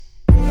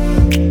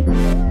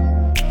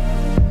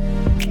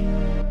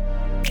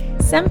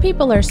Some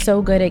people are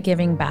so good at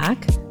giving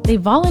back. They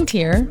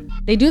volunteer,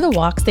 they do the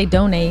walks, they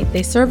donate,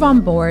 they serve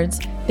on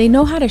boards, they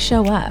know how to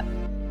show up.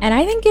 And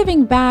I think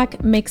giving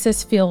back makes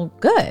us feel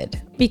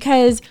good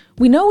because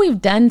we know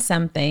we've done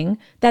something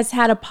that's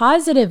had a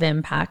positive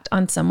impact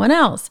on someone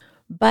else.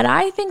 But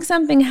I think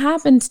something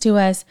happens to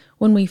us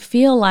when we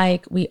feel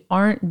like we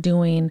aren't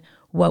doing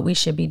what we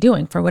should be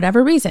doing for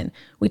whatever reason.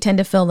 We tend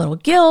to feel a little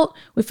guilt.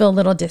 We feel a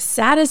little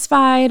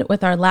dissatisfied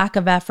with our lack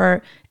of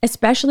effort,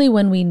 especially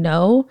when we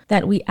know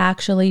that we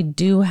actually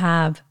do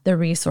have the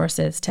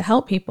resources to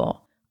help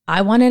people.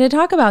 I wanted to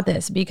talk about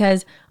this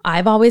because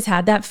I've always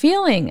had that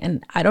feeling,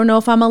 and I don't know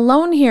if I'm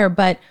alone here,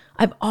 but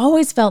I've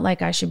always felt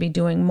like I should be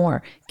doing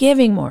more,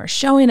 giving more,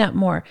 showing up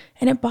more,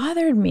 and it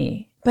bothered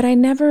me. But I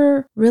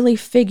never really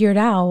figured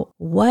out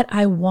what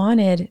I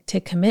wanted to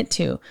commit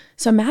to.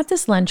 So I'm at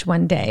this lunch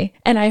one day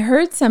and I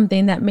heard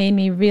something that made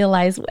me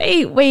realize,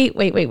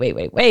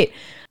 wait.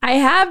 I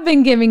have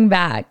been giving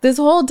back this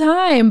whole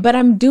time, but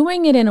I'm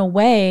doing it in a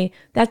way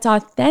that's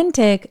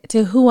authentic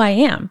to who I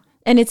am.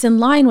 And it's in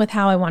line with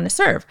how I want to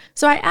serve.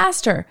 So I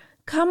asked her,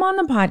 come on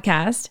the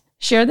podcast,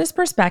 share this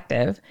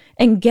perspective,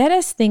 and get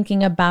us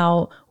thinking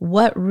about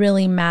what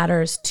really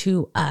matters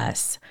to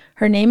us.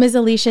 Her name is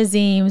Alisha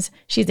Ziems.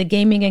 She's a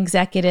gaming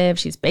executive.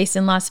 She's based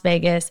in Las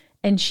Vegas,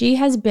 and she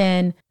has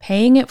been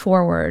paying it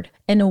forward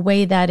in a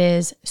way that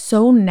is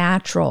so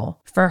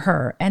natural for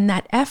her. And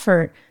that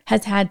effort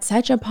has had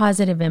such a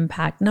positive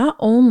impact, not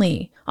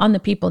only on the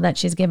people that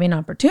she's giving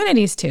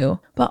opportunities to,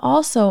 but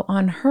also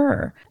on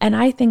her. And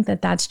I think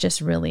that that's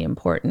just really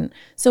important.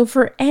 So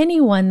for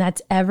anyone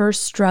that's ever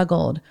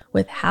struggled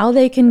with how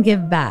they can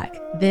give back,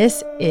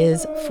 this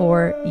is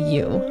for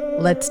you.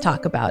 Let's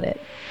talk about it.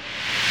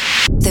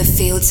 The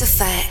Fields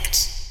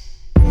Effect.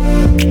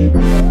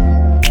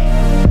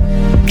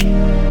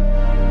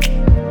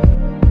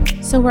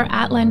 So we're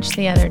at lunch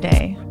the other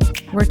day.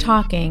 We're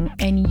talking,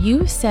 and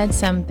you said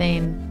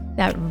something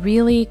that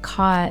really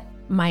caught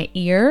my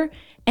ear,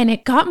 and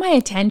it got my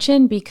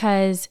attention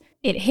because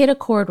it hit a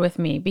chord with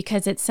me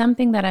because it's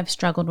something that I've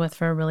struggled with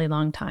for a really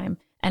long time.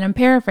 And I'm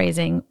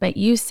paraphrasing, but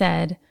you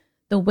said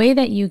the way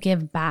that you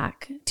give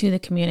back to the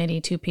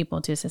community, to people,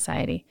 to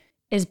society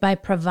is by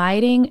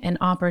providing an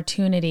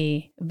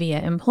opportunity via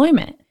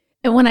employment.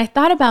 And when I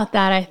thought about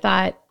that, I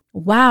thought,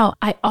 wow,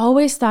 I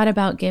always thought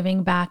about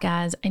giving back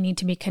as I need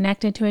to be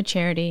connected to a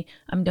charity.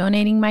 I'm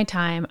donating my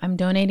time, I'm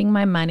donating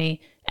my money,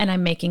 and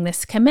I'm making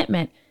this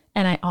commitment.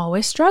 And I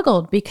always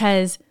struggled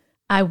because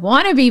I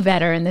want to be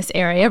better in this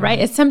area, right?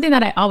 It's something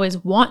that I always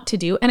want to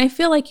do. And I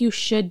feel like you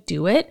should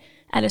do it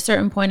at a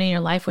certain point in your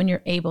life when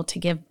you're able to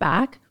give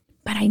back.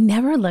 But I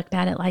never looked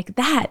at it like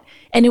that.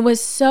 And it was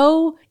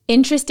so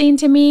interesting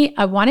to me.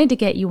 I wanted to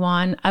get you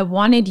on. I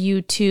wanted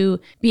you to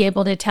be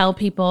able to tell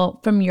people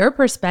from your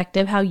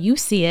perspective how you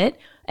see it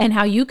and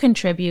how you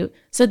contribute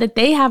so that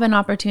they have an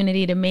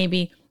opportunity to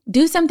maybe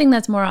do something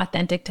that's more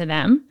authentic to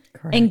them.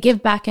 Correct. And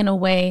give back in a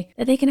way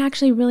that they can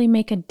actually really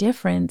make a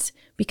difference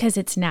because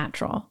it's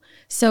natural.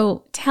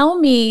 So tell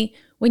me,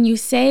 when you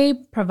say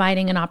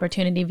providing an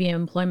opportunity via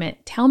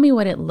employment, tell me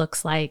what it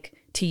looks like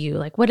to you.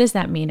 Like, what does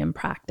that mean in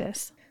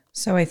practice?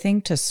 So I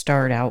think to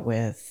start out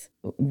with,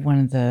 one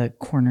of the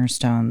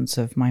cornerstones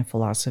of my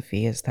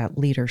philosophy is that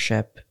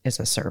leadership is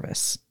a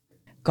service.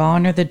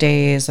 Gone are the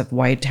days of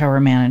white tower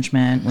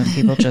management when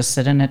people just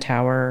sit in a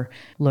tower,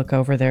 look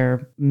over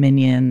their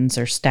minions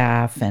or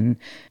staff, and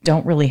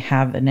don't really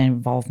have an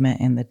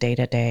involvement in the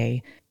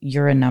day-to-day.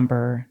 You're a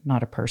number,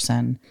 not a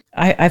person.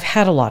 I've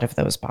had a lot of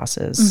those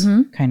bosses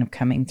kind of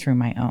coming through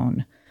my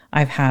own.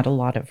 I've had a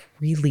lot of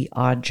really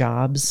odd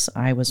jobs.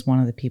 I was one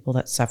of the people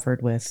that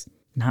suffered with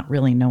not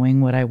really knowing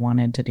what I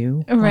wanted to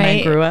do when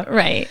I grew up.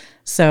 Right.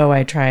 So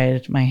I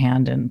tried my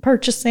hand in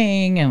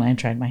purchasing, and I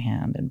tried my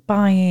hand in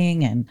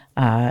buying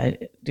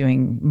and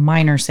doing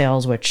minor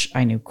sales, which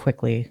I knew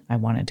quickly I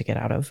wanted to get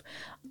out of,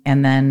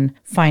 and then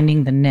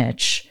finding the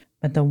niche.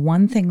 But the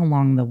one thing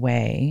along the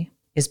way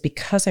is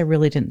because I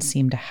really didn't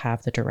seem to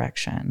have the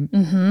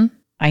direction,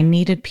 I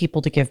needed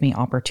people to give me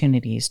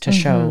opportunities to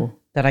show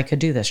that I could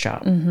do this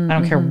job. I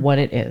don't care what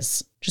it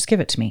is. Just give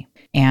it to me.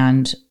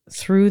 And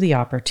through the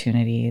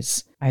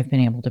opportunities, I've been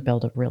able to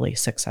build a really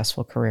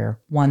successful career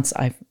once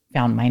I've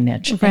found my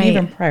niche. Right. And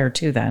even prior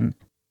to then,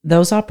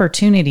 those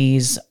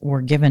opportunities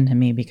were given to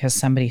me because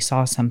somebody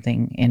saw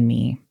something in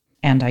me.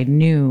 And I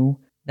knew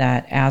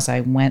that as I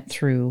went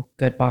through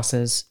good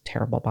bosses,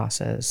 terrible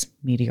bosses,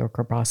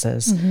 mediocre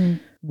bosses,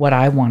 what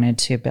I wanted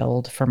to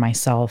build for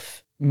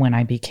myself when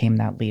I became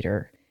that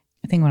leader.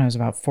 I think when I was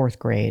about fourth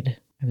grade,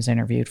 I was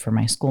interviewed for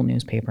my school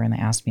newspaper, and they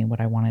asked me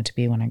what I wanted to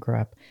be when I grew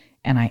up.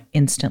 And I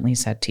instantly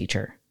said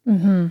teacher.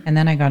 And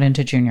then I got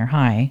into junior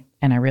high,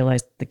 and I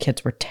realized the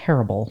kids were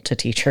terrible to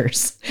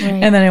teachers. Right.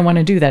 And then I didn't want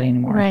to do that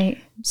anymore.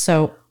 Right.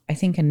 So I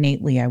think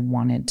innately I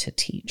wanted to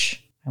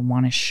teach. I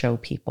want to show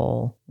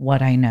people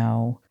what I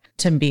know,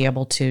 to be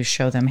able to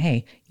show them,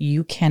 hey,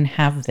 you can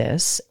have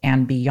this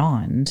and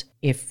beyond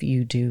if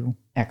you do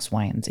X,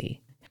 Y, and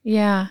Z.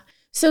 Yeah.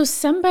 So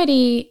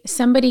somebody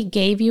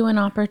gave you an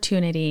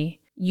opportunity.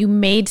 you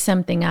made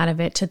something out of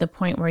it to the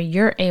point where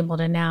you're able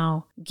to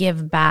now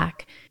give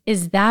back.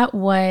 Is that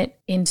what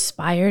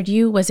inspired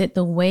you? Was it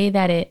the way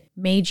that it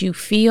made you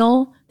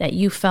feel, that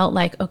you felt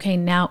like, okay,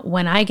 now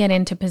when I get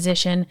into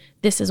position,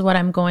 this is what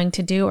I'm going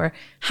to do? Or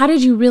how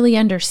did you really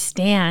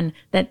understand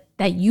that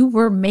you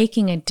were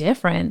making a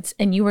difference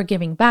and you were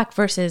giving back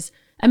versus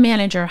a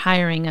manager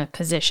hiring a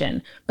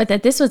position, but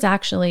that this was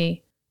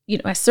actually,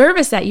 a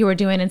service that you were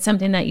doing and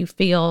something that you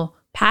feel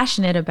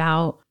passionate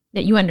about,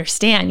 that you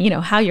understand,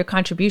 how your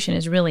contribution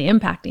is really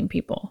impacting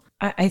people?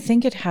 I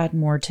think it had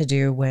more to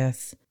do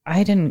with,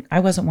 I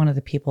wasn't one of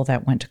the people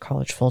that went to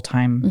college full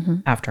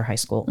time after high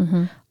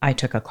school. I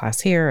took a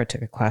class here, I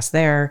took a class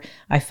there.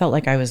 I felt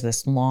like I was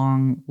this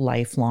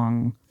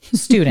lifelong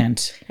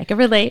student. I can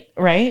relate.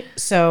 Right?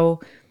 So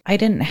I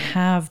didn't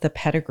have the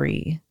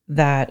pedigree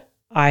that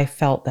I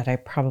felt that I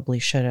probably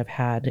should have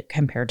had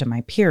compared to my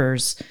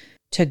peers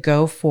to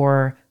go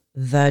for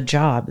the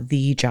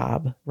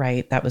job,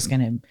 right? That was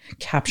going to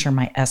capture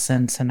my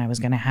essence and I was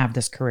going to have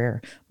this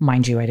career.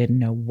 Mind you, I didn't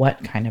know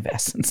what kind of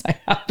essence I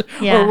had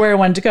or where I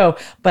wanted to go,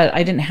 but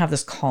I didn't have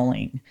this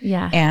calling.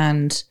 Yeah.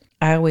 And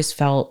I always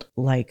felt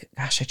like,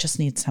 gosh, I just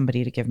need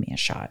somebody to give me a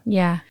shot.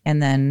 Yeah.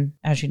 And then,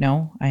 as you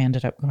know, I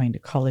ended up going to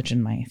college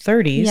in my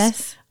 30s.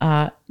 Yes.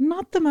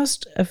 Not the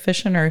most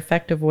efficient or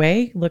effective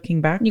way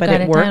looking back, but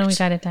it worked. We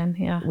got it done.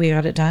 Yeah. We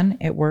got it done.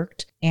 It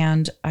worked.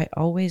 And I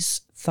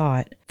always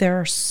thought there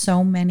are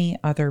so many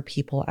other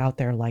people out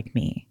there like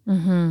me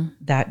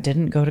that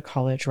didn't go to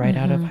college right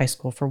out of high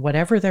school for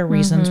whatever their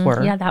reasons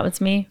were. Yeah, that was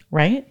me.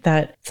 Right?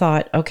 That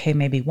thought, okay,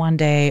 maybe one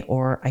day,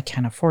 or I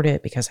can't afford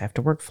it because I have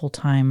to work full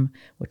time,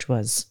 which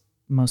was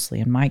mostly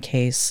in my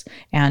case.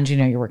 And,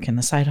 you're working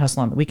the side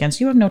hustle on the weekends.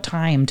 You have no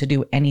time to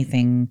do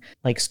anything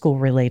like school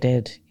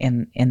related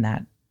in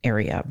that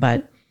area,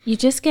 but you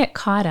just get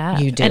caught up.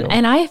 You do.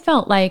 And I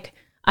felt like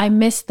I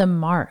missed the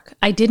mark.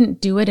 I didn't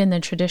do it in the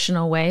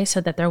traditional way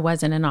so that there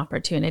wasn't an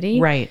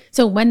opportunity. Right.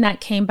 So when that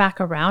came back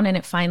around and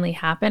it finally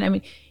happened, I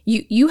mean,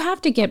 you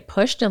have to get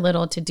pushed a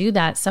little to do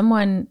that.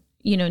 Someone,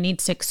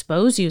 needs to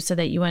expose you so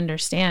that you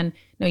understand,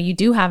 no, you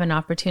do have an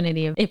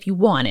opportunity if you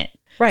want it.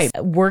 Right.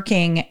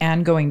 Working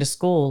and going to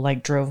school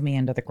drove me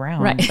into the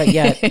ground. Right. But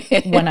yet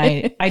when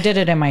I did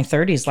it in my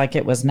 30s, like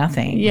it was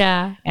nothing.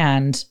 Yeah.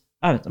 And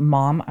I was a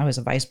mom, I was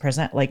a vice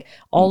president,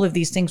 all of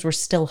these things were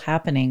still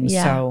happening.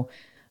 Yeah. So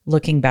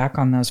looking back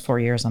on those 4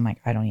 years, I'm like,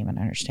 I don't even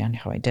understand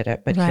how I did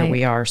it, but here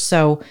we are.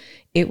 So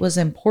it was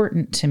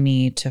important to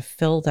me to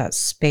fill that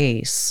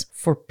space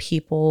for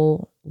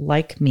people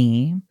like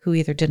me who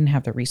either didn't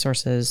have the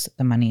resources,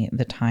 the money,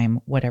 the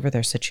time, whatever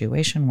their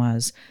situation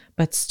was,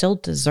 but still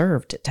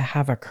deserved to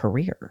have a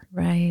career.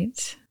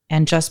 Right.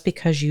 And just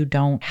because you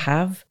don't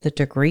have the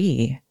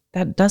degree,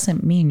 that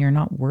doesn't mean you're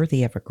not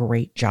worthy of a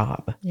great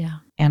job. Yeah.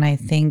 And I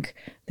think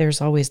there's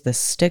always this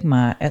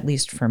stigma, at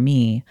least for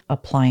me,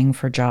 applying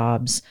for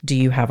jobs. Do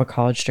you have a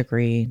college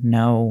degree?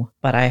 No,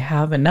 but I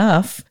have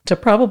enough to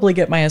probably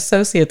get my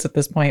associates at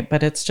this point,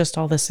 but it's just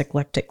all this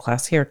eclectic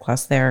class here,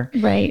 class there.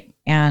 Right.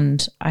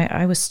 And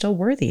I was still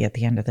worthy at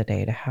the end of the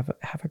day to have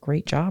a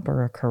great job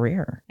or a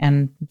career.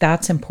 And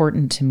that's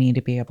important to me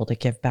to be able to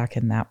give back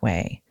in that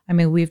way. I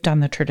mean, we've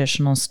done the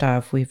traditional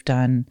stuff. We've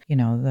done,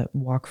 the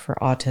Walk for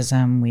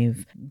Autism.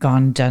 We've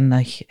done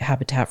the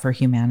Habitat for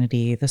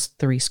Humanity, this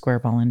 3 Square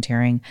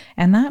volunteering,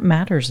 and that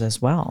matters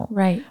as well.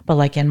 Right.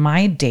 But in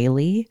my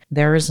daily,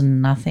 there is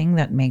nothing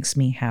that makes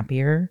me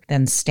happier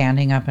than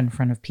standing up in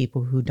front of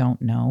people who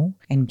don't know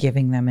and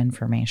giving them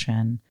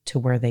information to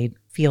where they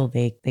feel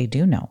they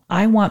do know.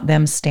 I want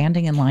them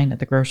standing in line at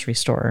the grocery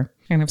store.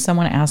 And if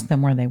someone asks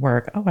them where they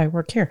work, oh, I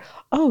work here.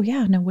 Oh,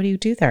 yeah. No, what do you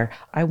do there?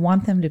 I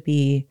want them to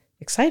be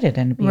excited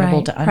and be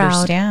able to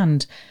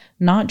understand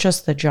not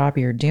just the job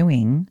you're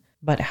doing,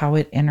 but how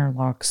it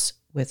interlocks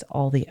with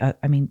all the,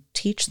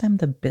 teach them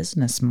the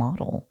business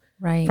model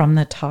from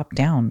the top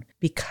down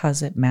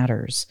because it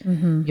matters.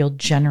 You'll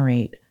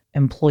generate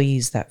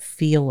employees that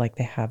feel like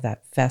they have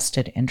that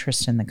vested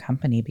interest in the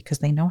company because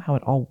they know how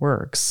it all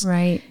works.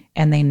 Right.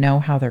 And they know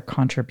how their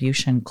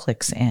contribution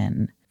clicks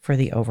in for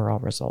the overall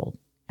result.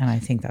 And I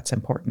think that's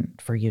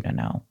important for you to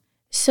know.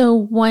 So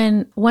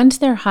once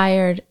they're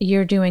hired,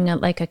 you're doing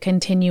a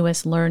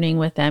continuous learning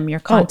with them. You're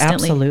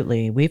constantly. Oh,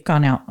 absolutely. We've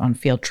gone out on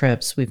field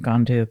trips. We've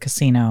gone to a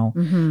casino.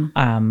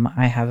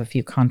 I have a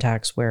few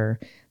contacts where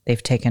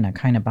they've taken a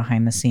kind of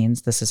behind the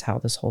scenes. This is how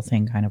this whole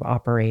thing kind of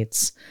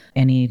operates.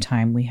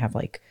 Anytime we have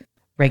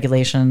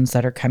regulations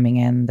that are coming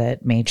in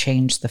that may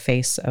change the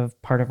face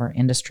of part of our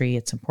industry,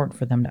 it's important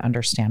for them to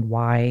understand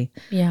why.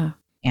 Yeah.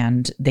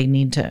 And they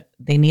need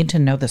to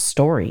know the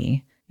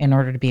story in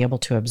order to be able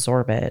to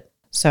absorb it.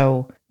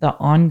 So the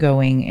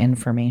ongoing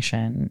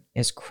information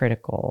is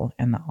critical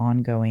and the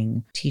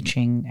ongoing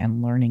teaching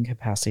and learning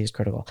capacity is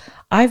critical.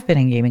 I've been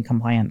in gaming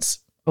compliance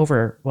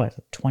over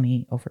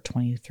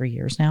 23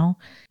 years now,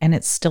 and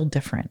it's still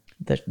different.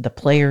 The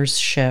players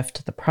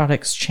shift, the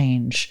products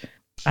change.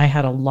 I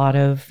had a lot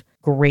of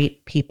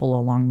great people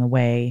along the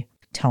way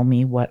tell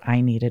me what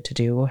I needed to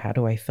do. How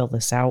do I fill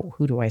this out?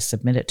 Who do I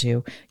submit it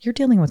to? You're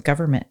dealing with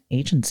government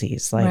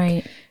agencies. Like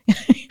Right.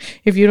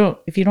 if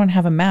you don't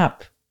have a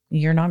map,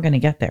 you're not going to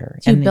get there.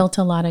 So you built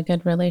a lot of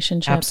good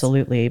relationships.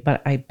 Absolutely.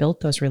 But I built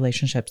those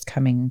relationships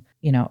coming,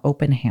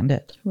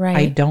 open-handed. Right.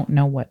 I don't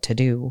know what to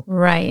do.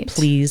 Right.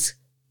 Please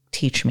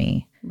teach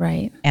me.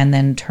 Right. And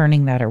then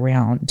turning that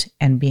around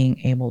and being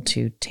able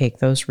to take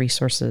those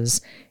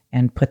resources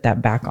and put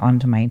that back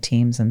onto my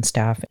teams and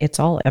staff. It's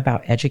all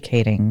about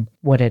educating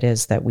what it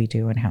is that we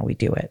do and how we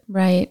do it.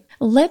 Right.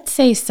 Let's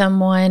say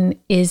someone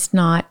is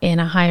not in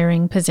a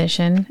hiring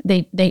position.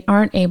 They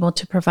aren't able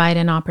to provide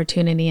an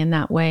opportunity in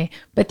that way,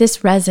 but this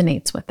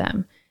resonates with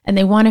them and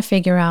they want to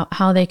figure out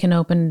how they can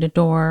open the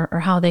door or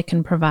how they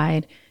can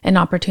provide an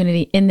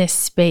opportunity in this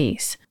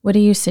space. What do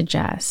you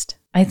suggest?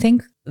 I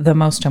think the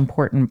most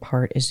important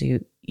part is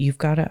you've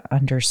got to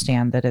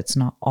understand that it's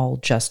not all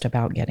just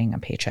about getting a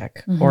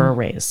paycheck or a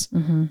raise.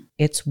 Mm-hmm.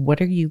 It's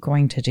what are you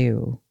going to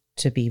do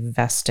to be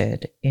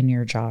vested in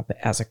your job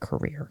as a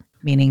career?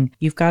 Meaning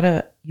you've got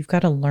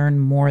to learn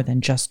more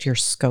than just your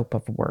scope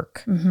of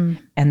work, Mm-hmm.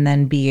 and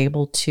then be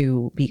able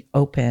to be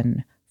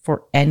open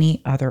for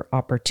any other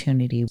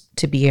opportunity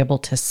to be able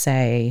to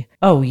say,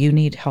 oh, you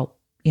need help,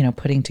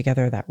 putting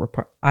together that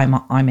report.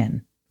 I'm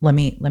in. Let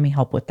me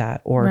help with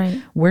that. Or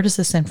Right. Where does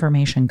this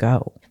information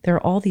go? There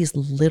are all these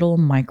little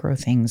micro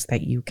things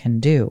that you can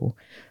do,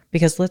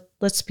 because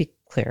let's be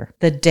clear.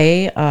 The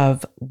day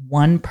of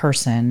one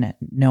person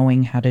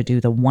knowing how to do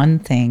the one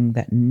thing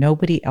that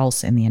nobody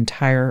else in the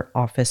entire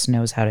office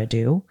knows how to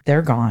do,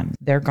 they're gone.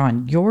 They're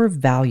gone. Your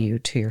value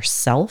to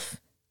yourself,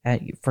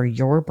 for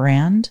your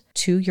brand,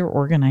 to your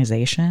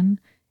organization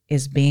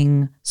is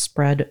being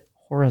spread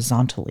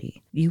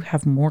horizontally. You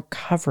have more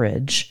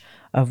coverage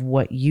of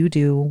what you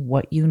do,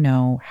 what you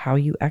know, how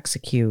you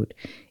execute,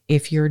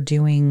 if you're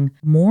doing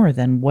more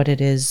than what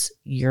it is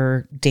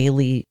your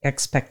daily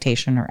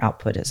expectation or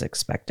output is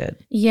expected.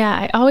 Yeah,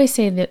 I always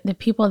say that the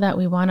people that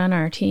we want on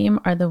our team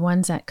are the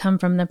ones that come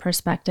from the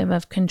perspective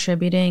of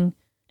contributing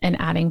and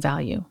adding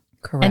value.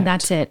 Correct. And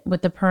that's it.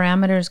 With the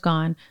parameters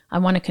gone, I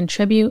want to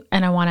contribute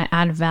and I want to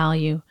add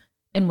value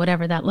in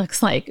whatever that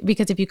looks like.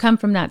 Because if you come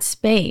from that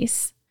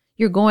space,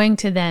 you're going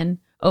to then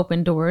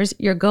open doors.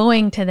 You're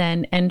going to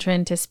then enter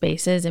into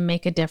spaces and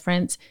make a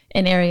difference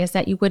in areas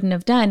that you wouldn't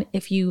have done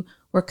if you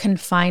were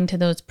confined to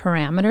those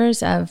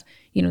parameters of,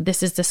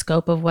 this is the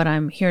scope of what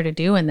I'm here to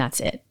do and that's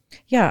it.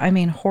 Yeah. I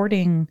mean,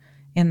 hoarding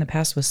in the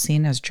past was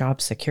seen as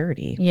job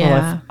security. Yeah.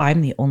 Well, if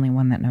I'm the only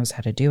one that knows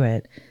how to do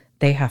it,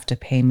 they have to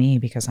pay me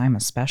because I'm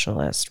a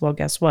specialist. Well,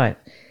 guess what?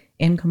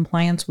 In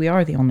compliance, we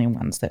are the only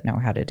ones that know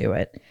how to do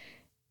it.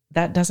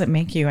 That doesn't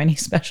make you any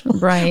special,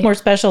 Right. more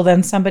special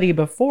than somebody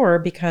before,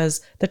 because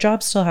the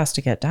job still has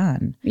to get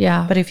done.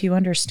 Yeah. But if you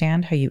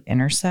understand how you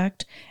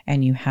intersect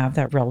and you have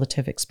that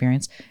relative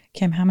experience,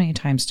 Kim, how many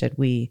times did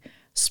we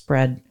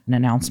spread an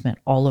announcement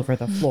all over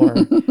the floor,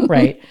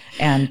 right?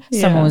 And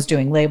someone was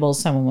doing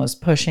labels, someone was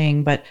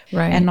pushing, but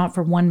Right. and not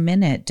for 1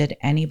 minute did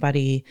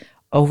anybody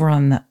over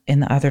in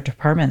the other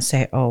department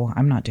say, "Oh,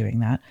 I'm not doing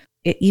that."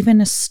 Even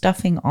as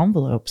stuffing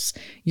envelopes,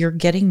 you're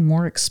getting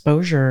more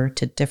exposure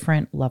to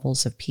different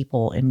levels of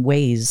people in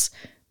ways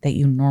that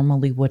you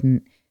normally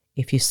wouldn't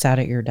if you sat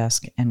at your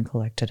desk and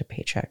collected a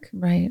paycheck.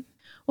 Right.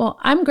 Well,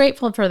 I'm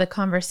grateful for the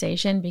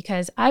conversation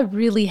because I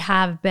really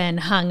have been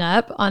hung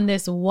up on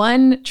this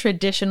one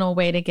traditional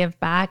way to give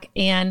back.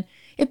 And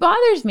it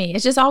bothers me.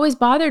 It's just always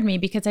bothered me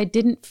because I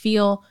didn't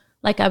feel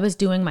like I was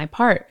doing my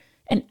part.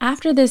 And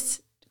after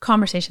this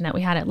conversation that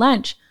we had at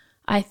lunch,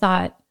 I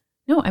thought,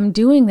 no, I'm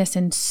doing this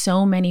in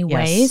so many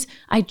ways.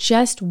 I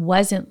just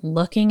wasn't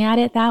looking at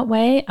it that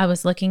way. I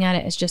was looking at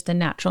it as just a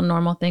natural,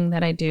 normal thing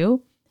that I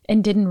do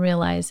and didn't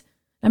realize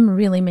I'm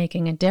really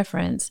making a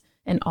difference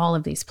in all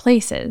of these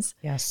places.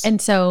 Yes.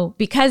 And so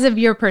because of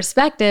your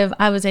perspective,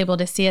 I was able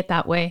to see it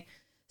that way.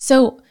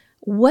 So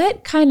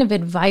what kind of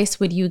advice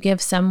would you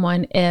give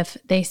someone if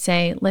they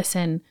say,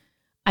 listen,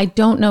 I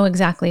don't know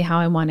exactly how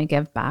I want to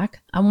give back.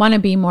 I want to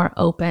be more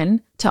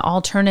open to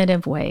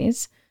alternative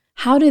ways.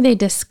 How do they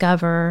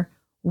discover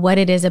what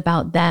it is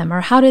about them, or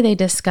how do they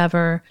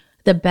discover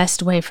the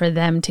best way for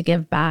them to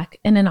give back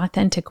in an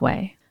authentic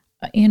way?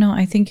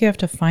 I think you have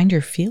to find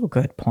your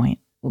feel-good point,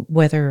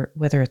 whether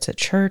it's at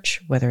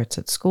church, whether it's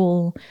at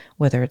school,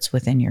 whether it's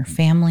within your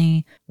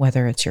family,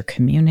 whether it's your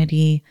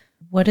community.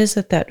 What is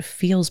it that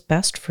feels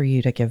best for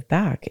you to give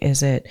back?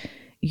 Is it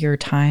your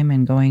time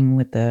and going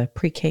with the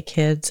pre-K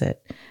kids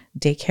at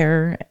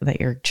daycare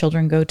that your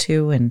children go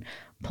to and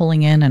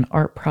pulling in an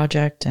art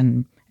project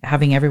and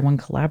having everyone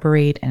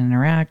collaborate and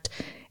interact?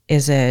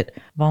 Is it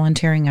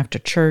volunteering after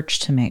church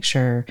to make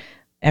sure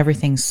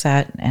everything's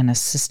set and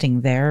assisting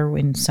there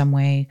in some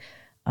way?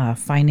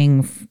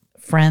 Finding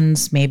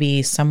friends,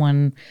 maybe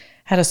someone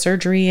had a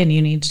surgery and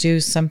you need to do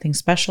something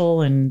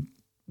special and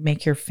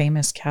make your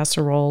famous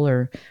casserole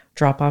or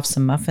drop off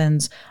some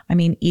muffins. I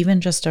mean, even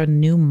just a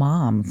new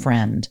mom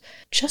friend,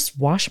 just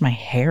wash my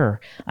hair.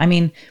 I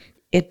mean,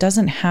 it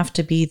doesn't have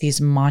to be these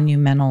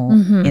monumental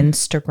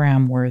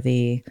Instagram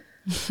worthy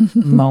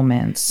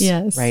moments,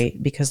 Yes.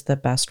 right? Because the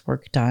best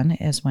work done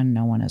is when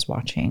no one is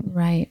watching.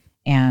 Right.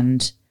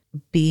 And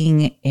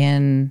being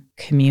in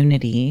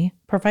community,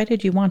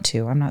 provided you want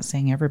to. I'm not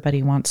saying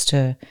everybody wants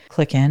to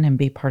click in and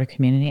be part of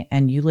community,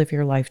 and you live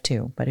your life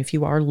too. But if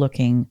you are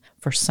looking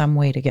for some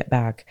way to get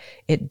back,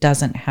 it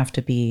doesn't have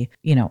to be,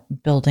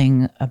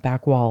 building a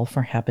back wall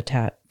for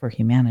Habitat for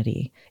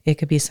Humanity. It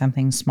could be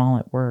something small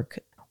at work.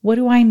 What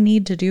do I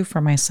need to do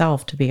for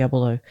myself to be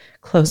able to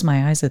close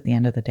my eyes at the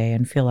end of the day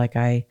and feel like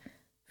I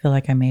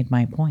made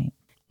my point?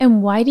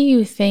 And why do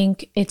you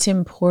think it's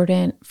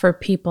important for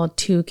people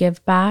to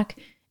give back?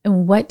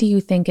 And what do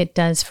you think it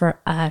does for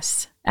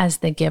us as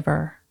the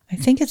giver? I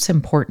think it's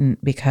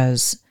important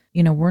because,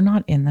 we're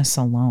not in this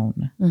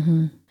alone.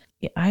 Mm-hmm.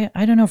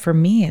 I don't know. For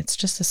me, it's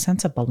just a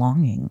sense of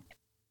belonging.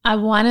 I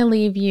want to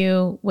leave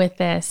you with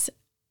this.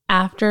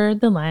 After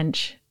the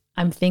lunch,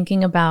 I'm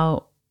thinking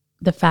about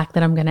the fact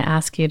that I'm going to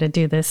ask you to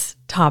do this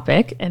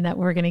topic and that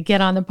we're going to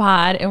get on the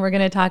pod and we're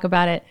going to talk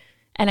about it.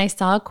 And I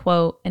saw a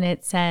quote and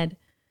it said,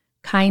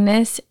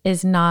 kindness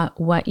is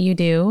not what you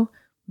do,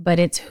 but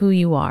it's who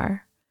you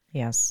are.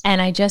 Yes. And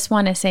I just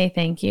want to say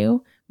thank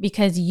you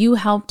because you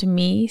helped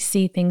me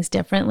see things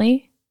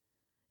differently.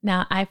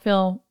 Now I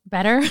feel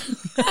better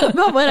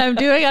about what I'm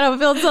doing. I don't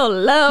feel so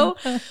low,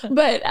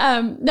 but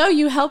no,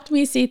 you helped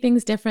me see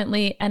things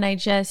differently. And I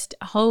just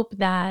hope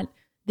that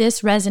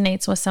this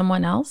resonates with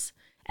someone else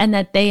and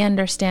that they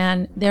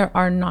understand there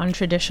are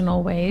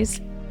non-traditional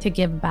ways to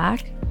give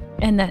back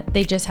and that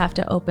they just have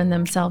to open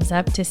themselves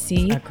up to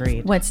see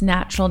Agreed. What's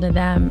natural to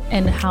them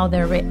and how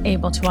they're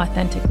able to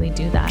authentically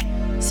do that.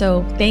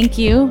 So thank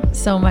you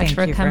so much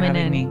for coming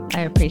in. Me.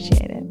 I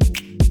appreciate it.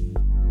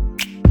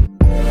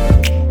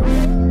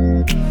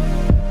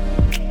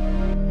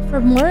 For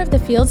more of The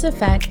Fields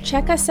Effect,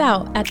 check us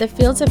out at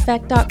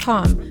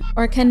thefieldseeffect.com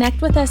or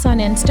connect with us on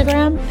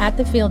Instagram at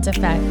The Fields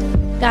Effect.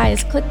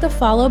 Guys, click the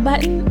follow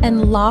button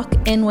and lock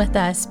in with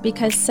us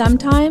because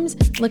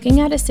sometimes looking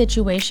at a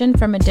situation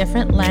from a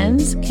different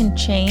lens can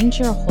change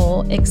your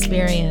whole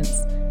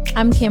experience.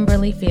 I'm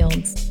Kimberly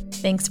Fields.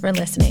 Thanks for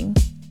listening.